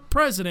 Trump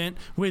president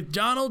with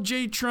Donald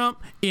J.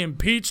 Trump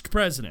impeached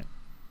president.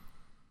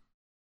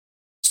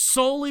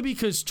 Solely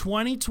because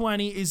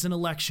 2020 is an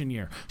election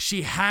year.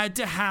 She had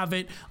to have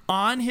it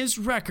on his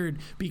record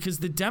because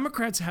the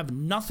Democrats have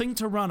nothing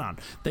to run on.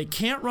 They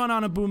can't run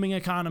on a booming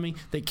economy.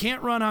 They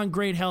can't run on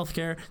great health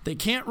care. They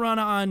can't run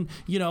on,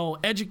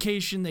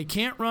 education. They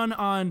can't run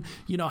on,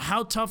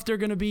 how tough they're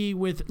going to be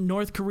with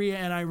North Korea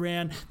and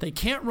Iran. They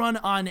can't run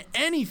on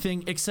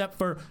anything except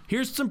for,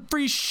 here's some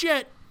free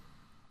shit.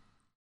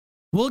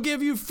 We'll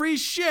give you free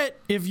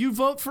shit if you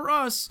vote for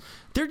us.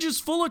 They're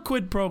just full of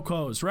quid pro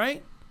quos,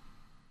 right?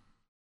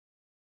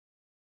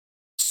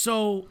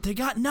 So they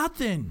got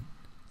nothing,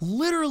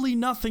 literally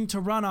nothing to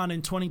run on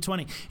in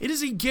 2020. It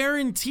is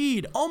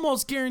a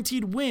almost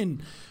guaranteed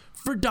win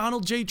for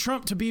Donald J.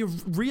 Trump to be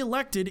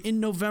reelected in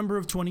November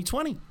of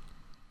 2020.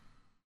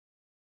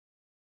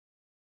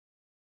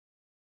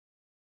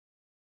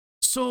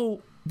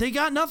 So they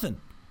got nothing.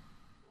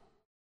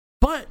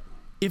 But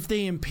if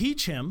they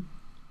impeach him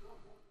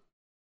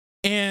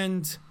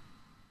and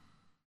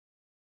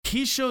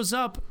he shows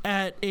up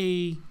at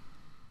a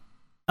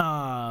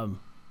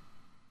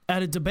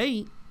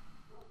debate,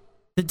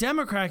 the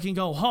Democrat can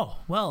go, oh,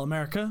 well,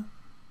 America,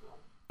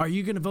 are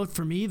you going to vote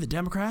for me, the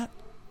Democrat,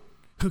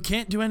 who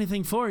can't do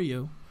anything for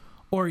you?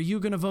 Or are you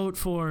going to vote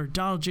for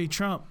Donald J.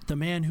 Trump, the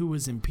man who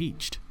was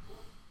impeached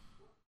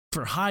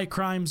for high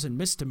crimes and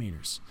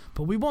misdemeanors?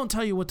 But we won't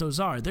tell you what those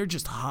are. They're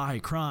just high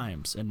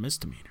crimes and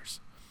misdemeanors.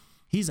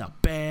 He's a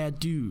bad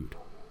dude.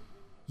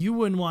 You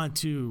wouldn't want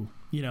to,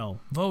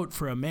 vote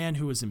for a man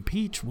who was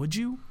impeached, would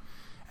you?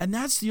 And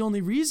that's the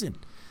only reason.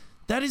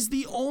 That is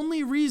the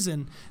only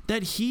reason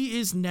that he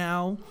is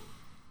now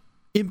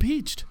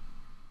impeached.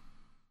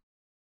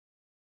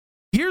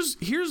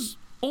 Here's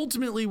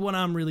ultimately what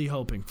I'm really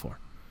hoping for.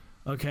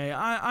 Okay,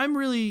 I'm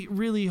really,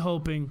 really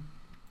hoping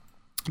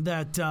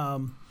that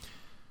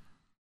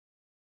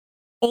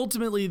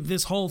ultimately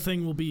this whole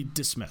thing will be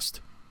dismissed.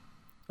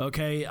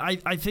 Okay,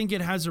 I think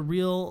it has a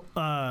real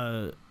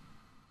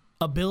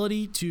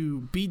ability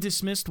to be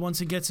dismissed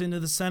once it gets into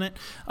the Senate.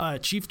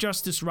 Chief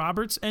Justice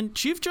Roberts,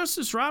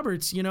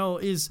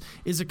 is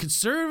a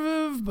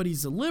conservative, but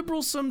he's a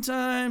liberal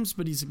sometimes,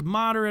 but he's a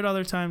moderate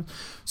other times.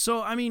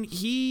 So, I mean,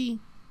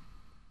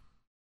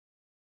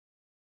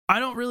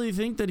 I don't really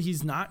think that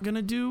he's not going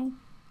to do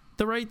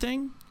the right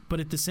thing, but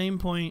at the same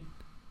point,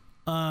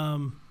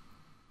 I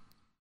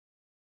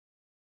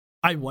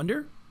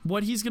wonder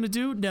what he's going to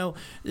do. Now,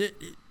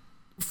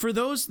 for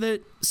those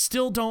that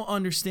still don't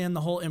understand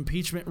the whole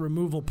impeachment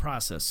removal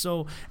process,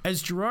 so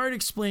as Gerard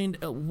explained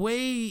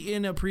way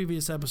in a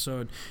previous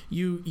episode,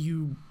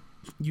 you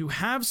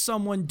have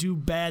someone do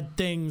bad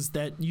things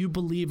that you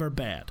believe are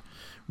bad,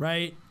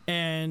 right?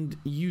 And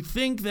you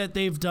think that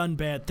they've done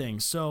bad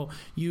things. So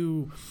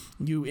you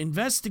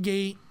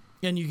investigate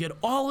and you get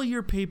all of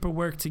your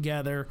paperwork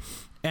together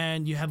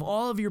and you have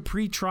all of your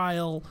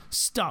pretrial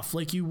stuff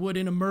like you would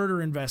in a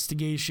murder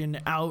investigation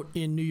out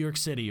in New York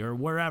City or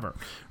wherever,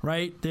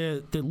 right?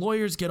 The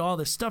lawyers get all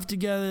this stuff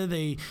together.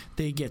 They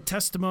get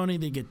testimony,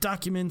 they get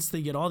documents,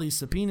 they get all these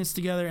subpoenas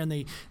together,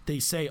 and they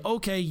say,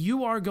 okay,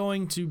 you are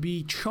going to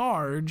be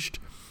charged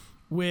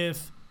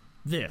with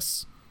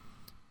this.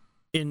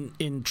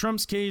 In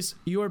Trump's case,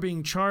 you are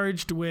being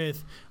charged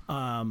with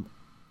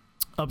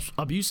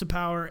abuse of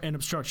power and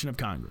obstruction of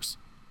Congress.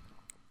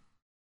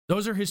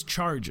 Those are his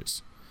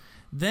charges.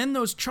 Then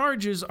those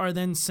charges are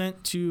then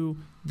sent to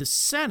the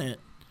Senate,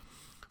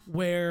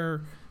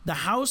 where the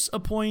House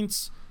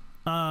appoints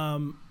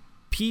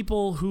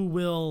people who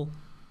will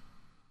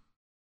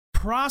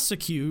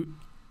prosecute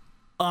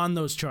on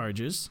those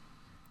charges,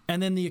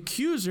 and then the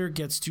accuser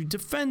gets to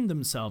defend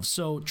themselves.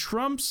 So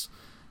Trump's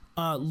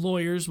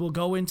lawyers will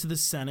go into the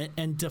Senate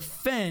and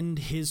defend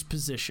his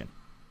position.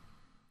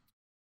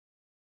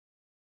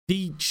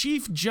 The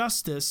Chief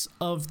Justice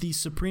of the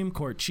Supreme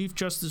Court, Chief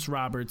Justice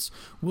Roberts,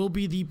 will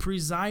be the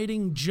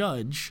presiding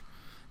judge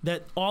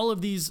that all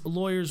of these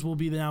lawyers will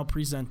be now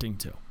presenting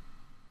to.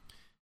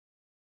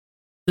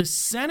 The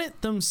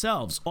Senate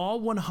themselves, all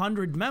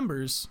 100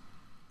 members,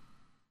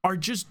 are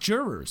just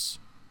jurors.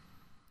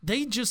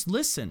 They just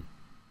listen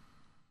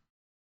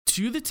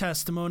to the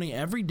testimony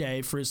every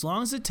day for as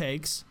long as it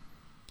takes,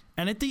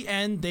 and at the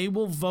end, they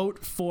will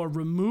vote for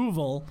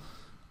removal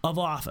of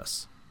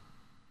office.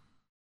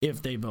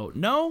 If they vote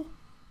no,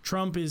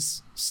 Trump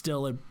is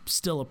still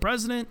a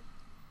president,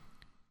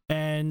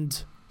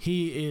 and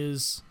he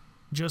is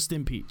just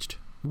impeached.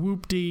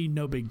 Whoop-dee,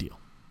 no big deal.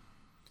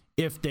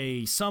 If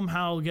they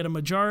somehow get a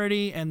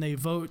majority and they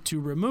vote to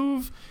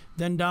remove,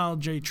 then Donald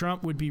J.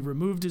 Trump would be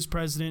removed as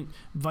president.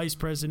 Vice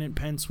President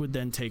Pence would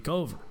then take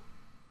over.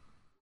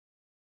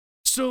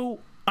 So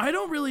I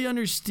don't really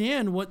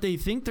understand what they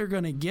think they're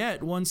going to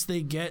get once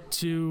they get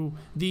to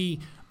the,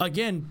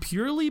 again,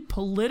 purely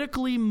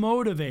politically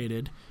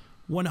motivated,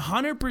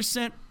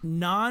 100%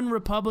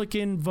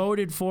 non-Republican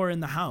voted for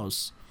in the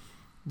House,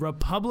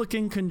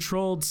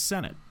 Republican-controlled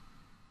Senate.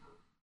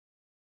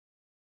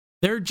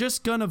 They're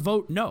just going to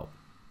vote no.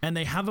 And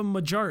they have a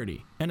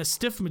majority, and a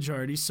stiff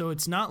majority, so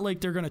it's not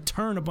like they're going to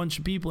turn a bunch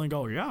of people and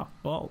go, yeah,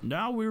 well,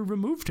 now we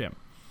removed him.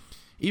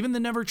 Even the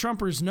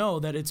never-Trumpers know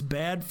that it's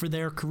bad for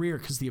their career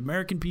because the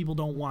American people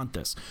don't want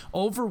this.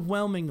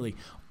 Overwhelmingly,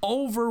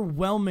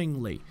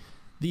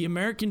 the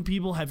American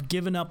people have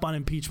given up on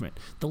impeachment.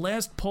 The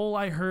last poll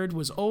I heard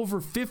was over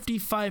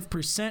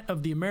 55%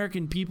 of the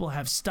American people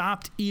have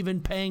stopped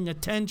even paying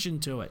attention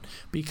to it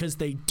because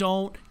they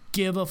don't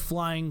give a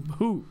flying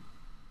hoot.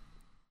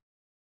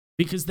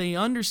 Because they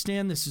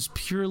understand this is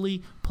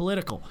purely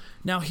political.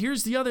 Now,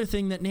 here's the other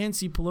thing that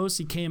Nancy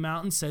Pelosi came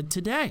out and said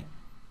today.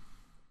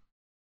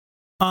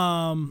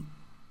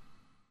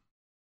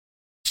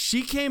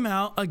 She came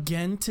out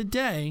again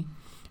today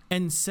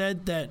and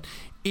said that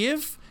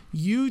if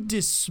you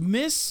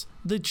dismiss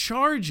the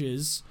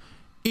charges,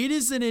 it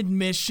is an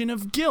admission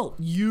of guilt.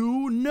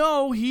 You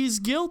know he's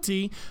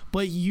guilty,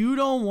 but you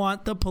don't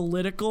want the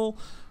political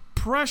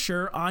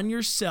pressure on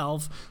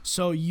yourself,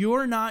 so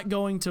you're not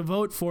going to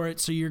vote for it,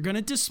 so you're going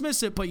to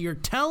dismiss it, but you're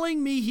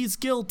telling me he's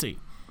guilty.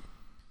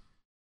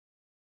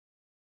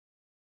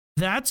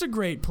 That's a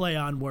great play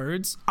on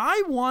words.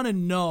 I want to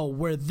know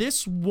where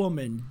this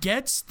woman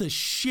gets the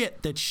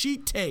shit that she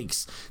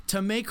takes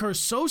to make her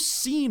so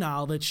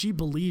senile that she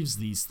believes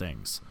these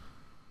things.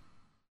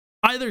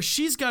 Either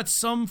she's got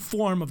some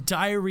form of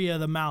diarrhea of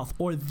the mouth,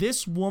 or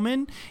this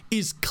woman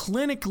is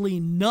clinically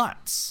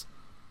nuts.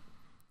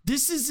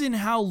 This isn't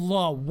how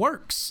law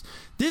works.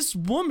 This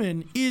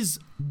woman is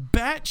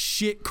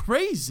batshit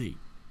crazy.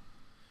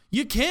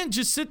 You can't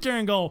just sit there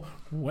and go,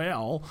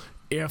 well,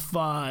 if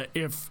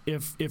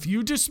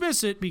you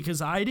dismiss it because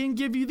I didn't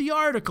give you the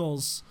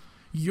articles,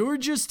 you're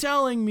just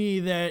telling me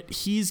that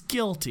he's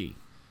guilty.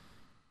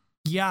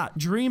 Yeah,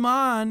 dream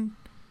on.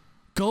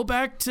 Go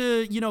back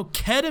to,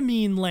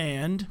 ketamine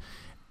land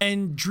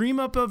and dream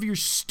up of your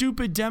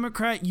stupid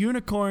Democrat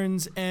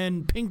unicorns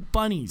and pink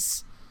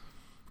bunnies.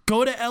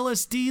 Go to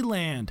LSD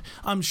land.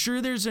 I'm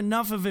sure there's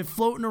enough of it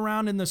floating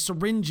around in the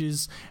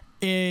syringes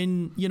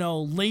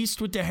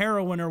laced with the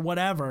heroin or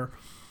whatever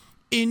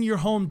in your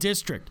home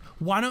district.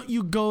 Why don't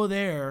you go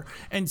there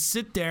and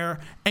sit there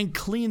and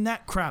clean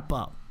that crap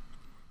up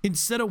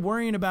instead of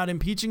worrying about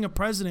impeaching a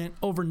president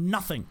over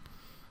nothing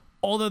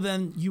other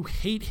than you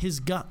hate his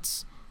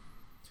guts?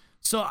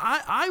 So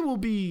I'll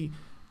be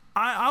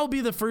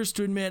the first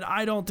to admit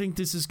I don't think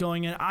this is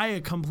going in.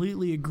 I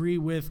completely agree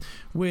with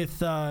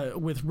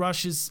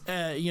Rush's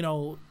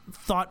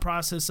thought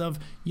process of,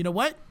 you know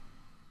what?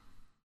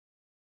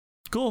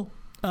 Cool.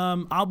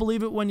 I'll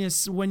believe it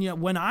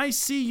when I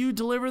see you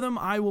deliver them.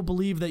 I will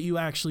believe that you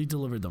actually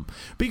delivered them,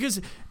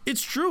 because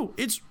it's true.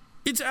 It's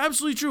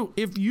absolutely true.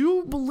 If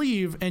you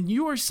believe and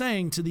you are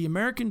saying to the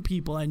American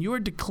people and you are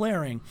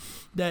declaring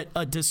that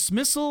a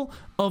dismissal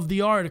of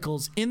the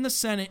articles in the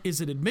Senate is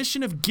an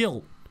admission of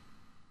guilt,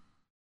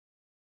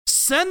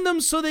 send them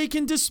so they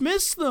can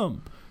dismiss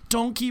them.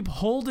 Don't keep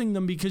holding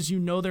them because you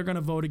know they're going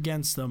to vote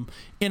against them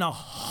in a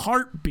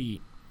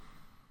heartbeat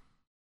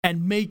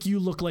and make you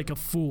look like a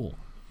fool.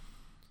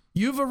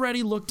 You've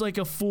already looked like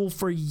a fool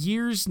for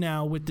years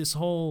now with this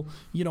whole,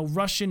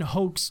 Russian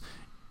hoax,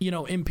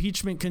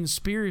 impeachment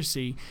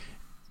conspiracy.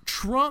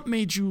 Trump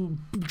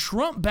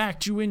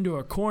backed you into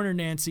a corner,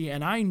 Nancy,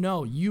 and I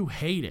know you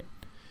hate it.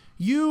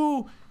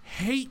 You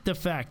hate the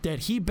fact that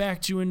he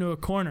backed you into a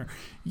corner.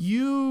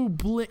 You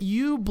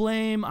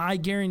blame, I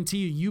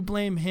guarantee you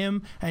blame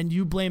him, and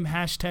you blame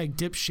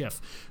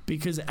 #DipSchiff,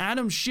 because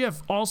Adam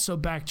Schiff also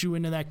backed you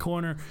into that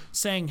corner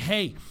saying,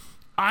 hey,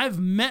 I've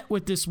met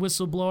with this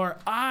whistleblower.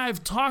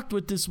 I've talked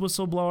with this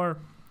whistleblower.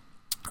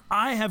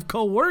 I have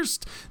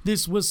coerced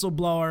this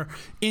whistleblower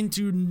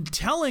into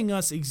telling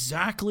us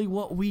exactly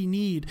what we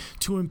need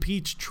to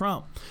impeach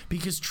Trump,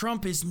 because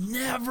Trump is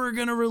never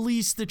going to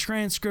release the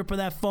transcript of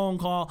that phone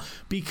call,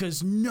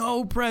 because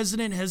no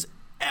president has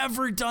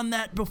ever done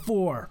that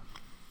before.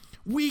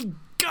 We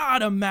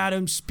got him,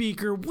 Madam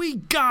Speaker. We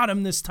got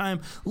him this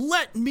time.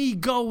 Let me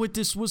go with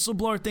this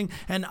whistleblower thing,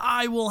 and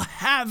I will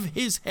have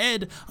his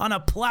head on a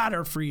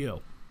platter for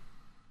you.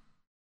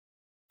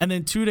 And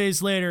then 2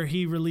 days later,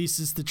 he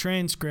releases the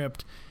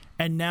transcript,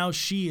 and now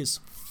she is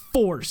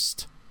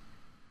forced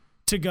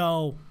to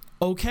go,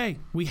 okay,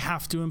 we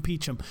have to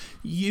impeach him.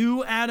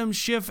 You, Adam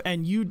Schiff,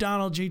 and you,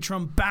 Donald J.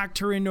 Trump, backed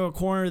her into a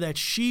corner that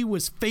she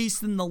was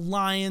facing the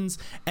lions,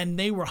 and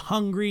they were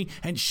hungry,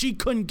 and she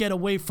couldn't get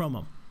away from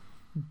them.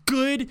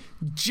 Good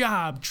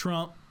job,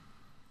 Trump.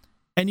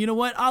 And you know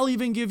what? I'll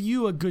even give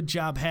you a good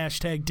job,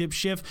 hashtag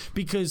dipshift,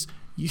 because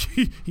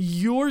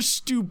your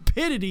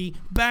stupidity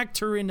backed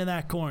her into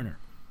that corner.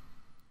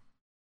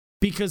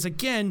 Because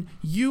again,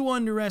 you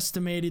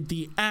underestimated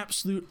the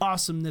absolute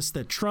awesomeness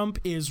that Trump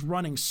is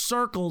running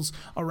circles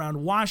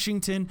around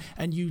Washington,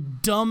 and you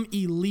dumb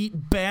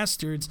elite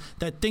bastards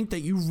that think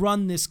that you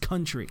run this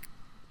country.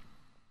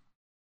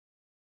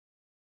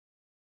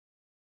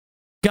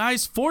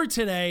 Guys, for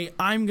today,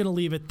 I'm going to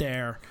leave it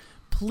there.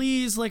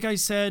 Please, like I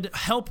said,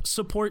 help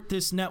support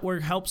this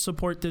network, help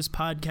support this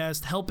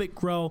podcast, help it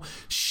grow.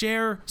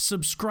 Share,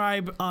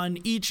 subscribe on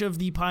each of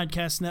the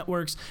podcast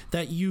networks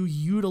that you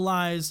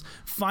utilize.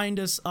 Find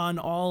us on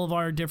all of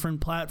our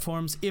different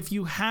platforms. If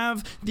you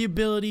have the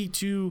ability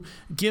to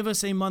give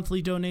us a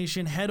monthly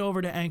donation, head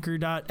over to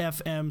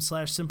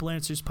anchor.fm/Simple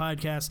Answers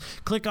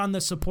Podcast. Click on the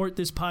Support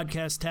This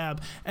Podcast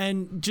tab,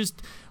 and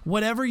just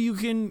whatever you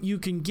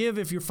can give,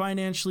 if you're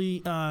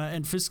financially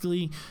and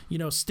fiscally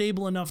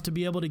stable enough to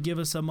be able to give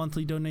us a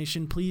monthly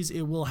donation, please.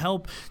 It will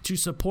help to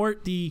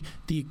support the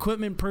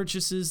equipment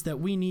purchases that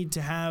we need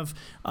to have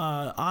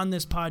on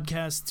this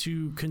podcast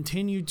to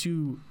continue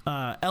to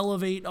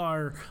elevate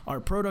our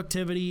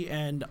productivity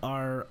and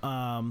our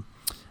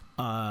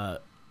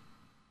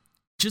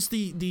just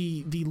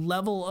the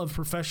level of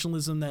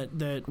professionalism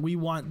that we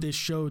want this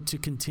show to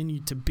continue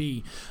to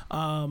be.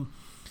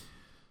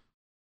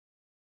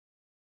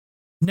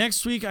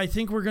 Next week, I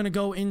think we're going to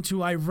go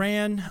into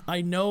Iran.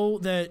 I know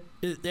that,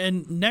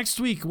 and next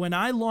week, when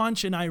I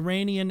launch an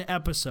Iranian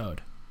episode,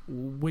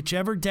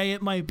 whichever day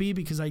it might be,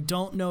 because I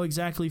don't know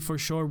exactly for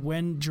sure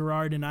when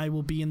Gerard and I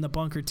will be in the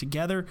bunker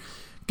together,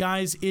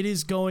 guys, it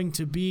is going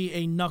to be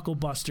a knuckle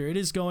buster. It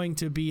is going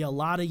to be a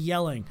lot of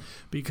yelling,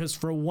 because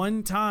for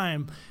one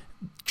time,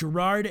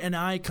 Gerard and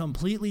I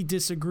completely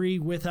disagree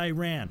with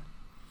Iran.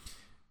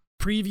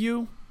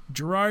 Preview: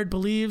 Gerard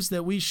believes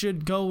that we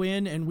should go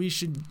in and we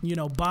should,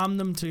 bomb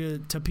them to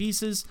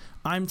pieces.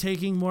 I'm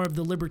taking more of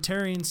the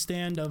libertarian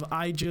stand of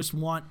I just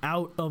want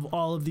out of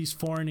all of these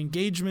foreign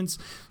engagements.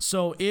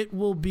 So it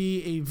will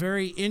be a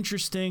very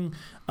interesting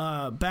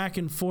back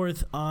and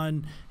forth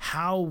on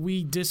how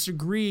we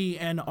disagree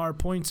and our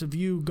points of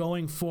view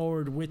going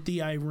forward with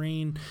the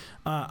Iran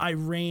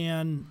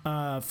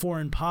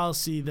foreign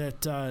policy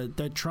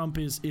that Trump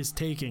is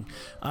taking.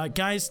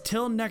 Guys,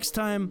 till next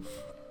time,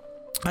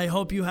 I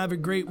hope you have a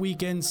great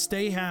weekend.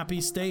 Stay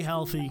happy, stay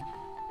healthy.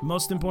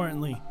 Most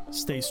importantly,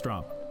 stay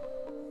strong.